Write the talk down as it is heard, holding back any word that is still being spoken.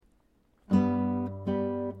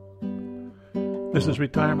This is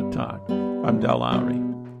Retirement Talk. I'm Del Lowry.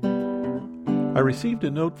 I received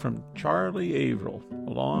a note from Charlie Averill, a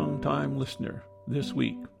long-time listener, this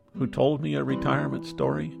week, who told me a retirement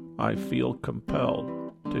story I feel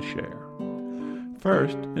compelled to share.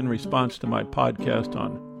 First, in response to my podcast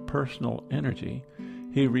on personal energy,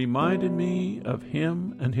 he reminded me of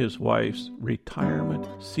him and his wife's retirement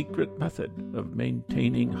secret method of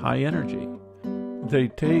maintaining high energy. They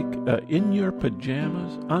take a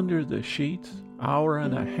in-your-pajamas, under-the-sheets,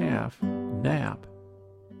 hour-and-a-half nap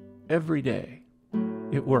every day.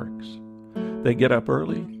 It works. They get up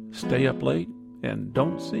early, stay up late, and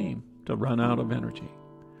don't seem to run out of energy.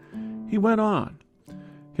 He went on.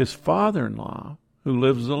 His father-in-law, who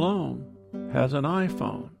lives alone, has an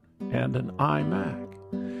iPhone and an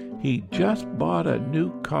iMac. He just bought a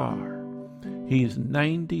new car. He's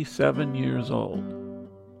 97 years old.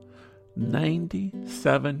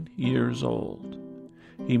 97 years old.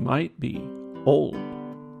 He might be old.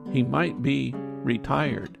 He might be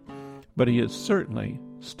retired, but he is certainly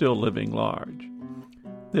still living large.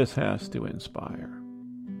 This has to inspire.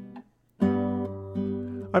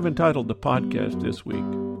 I've entitled the podcast this week,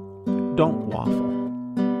 Don't Waffle.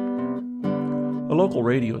 A local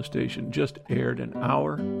radio station just aired an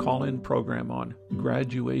hour call-in program on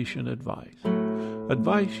graduation advice.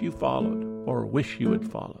 Advice you followed or wish you had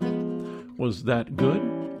followed. Was that good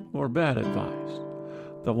or bad advice?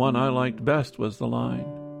 The one I liked best was the line,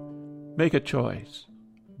 make a choice,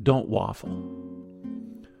 don't waffle.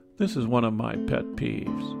 This is one of my pet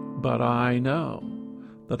peeves, but I know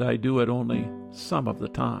that I do it only some of the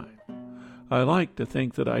time. I like to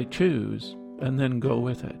think that I choose and then go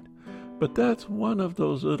with it. But that's one of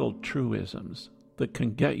those little truisms that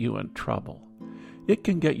can get you in trouble. It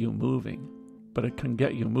can get you moving, but it can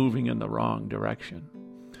get you moving in the wrong direction.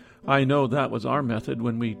 I know that was our method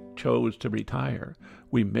when we chose to retire.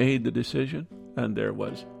 We made the decision, and there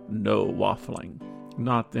was no waffling.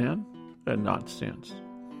 Not then, and not since.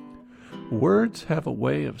 Words have a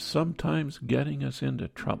way of sometimes getting us into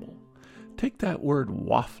trouble. Take that word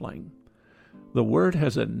waffling. The word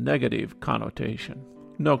has a negative connotation,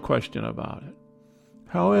 no question about it.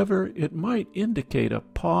 However, it might indicate a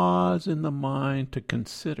pause in the mind to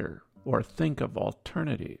consider or think of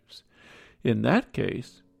alternatives. In that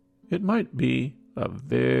case, it might be a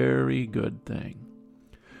very good thing.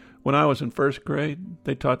 When I was in first grade,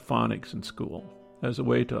 they taught phonics in school as a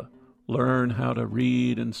way to learn how to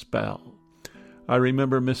read and spell. I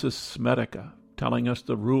remember Mrs. Smetica telling us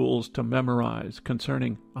the rules to memorize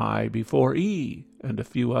concerning I before E and a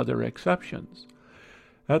few other exceptions.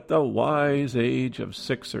 At the wise age of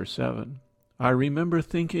 6 or 7, I remember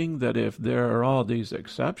thinking that if there are all these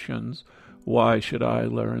exceptions, why should I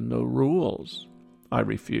learn the rules? I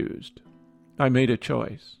refused. I made a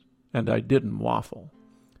choice, and I didn't waffle.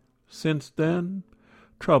 Since then,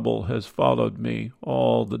 trouble has followed me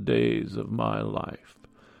all the days of my life.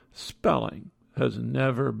 Spelling has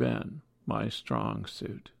never been my strong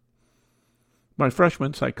suit. My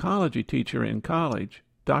freshman psychology teacher in college,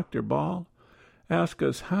 Dr. Ball, asked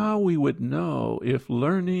us how we would know if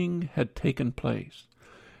learning had taken place.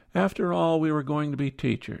 After all, we were going to be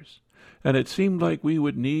teachers, and it seemed like we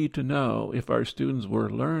would need to know if our students were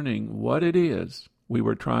learning what it is we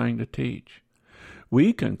were trying to teach.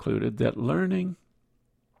 We concluded that learning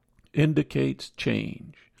indicates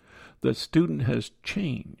change. The student has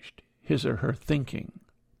changed his or her thinking,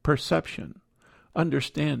 perception,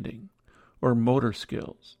 understanding, or motor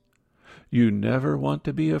skills. You never want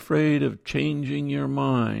to be afraid of changing your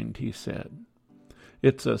mind, he said.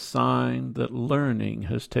 It's a sign that learning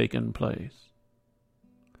has taken place.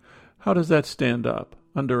 How does that stand up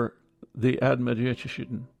under the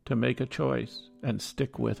admonition to make a choice and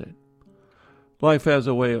stick with it? Life has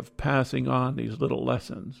a way of passing on these little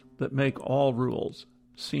lessons that make all rules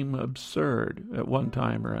seem absurd at one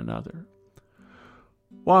time or another.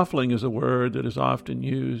 Waffling is a word that is often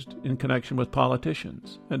used in connection with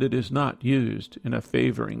politicians, and it is not used in a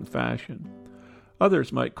favoring fashion.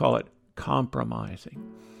 Others might call it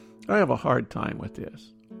compromising. I have a hard time with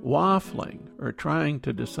this. Waffling, or trying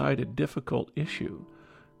to decide a difficult issue,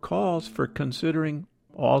 calls for considering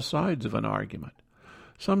all sides of an argument.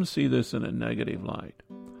 Some see this in a negative light.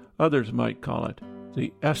 Others might call it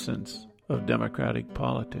the essence of democratic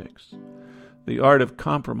politics. The art of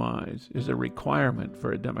compromise is a requirement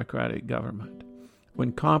for a democratic government.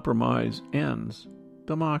 When compromise ends,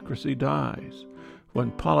 democracy dies.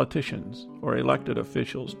 When politicians or elected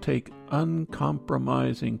officials take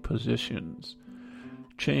uncompromising positions,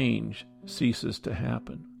 change ceases to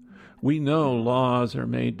happen. We know laws are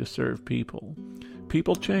made to serve people.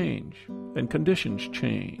 People change, and conditions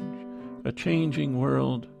change. A changing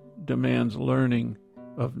world demands learning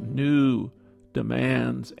of new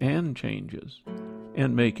demands and changes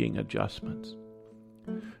and making adjustments.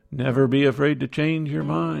 Never be afraid to change your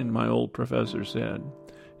mind, my old professor said.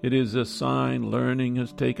 It is a sign learning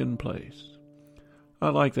has taken place. I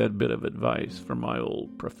like that bit of advice from my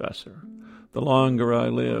old professor. The longer I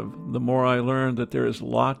live, the more I learn that there is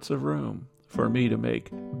lots of room for me to make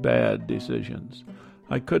bad decisions.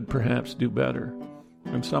 I could perhaps do better,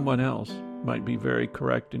 and someone else might be very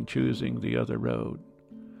correct in choosing the other road.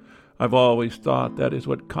 I've always thought that is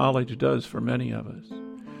what college does for many of us.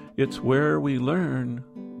 It's where we learn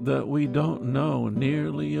that we don't know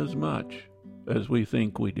nearly as much as we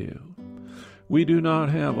think we do. We do not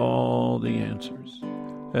have all the answers,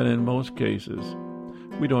 and in most cases,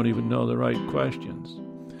 we don't even know the right questions.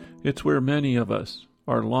 It's where many of us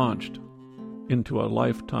are launched into a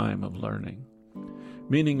lifetime of learning,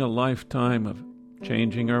 meaning a lifetime of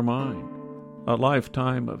changing our mind, a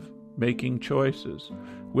lifetime of making choices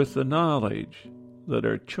with the knowledge that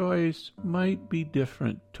our choice might be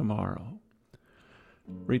different tomorrow.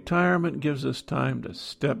 Retirement gives us time to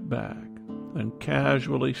step back and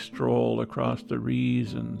casually stroll across the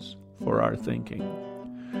reasons for our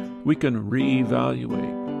thinking. We can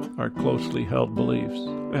reevaluate our closely held beliefs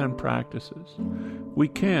and practices. We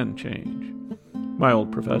can change. My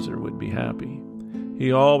old professor would be happy.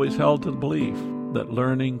 He always held to the belief that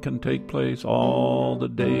learning can take place all the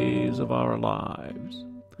days of our lives.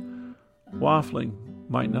 Waffling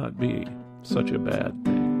might not be such a bad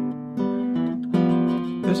thing.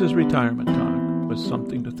 This is Retirement Talk with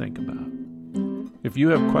something to think about. If you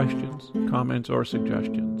have questions, comments, or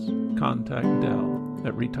suggestions, contact Del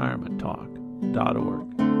at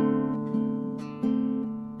retirementtalk.org.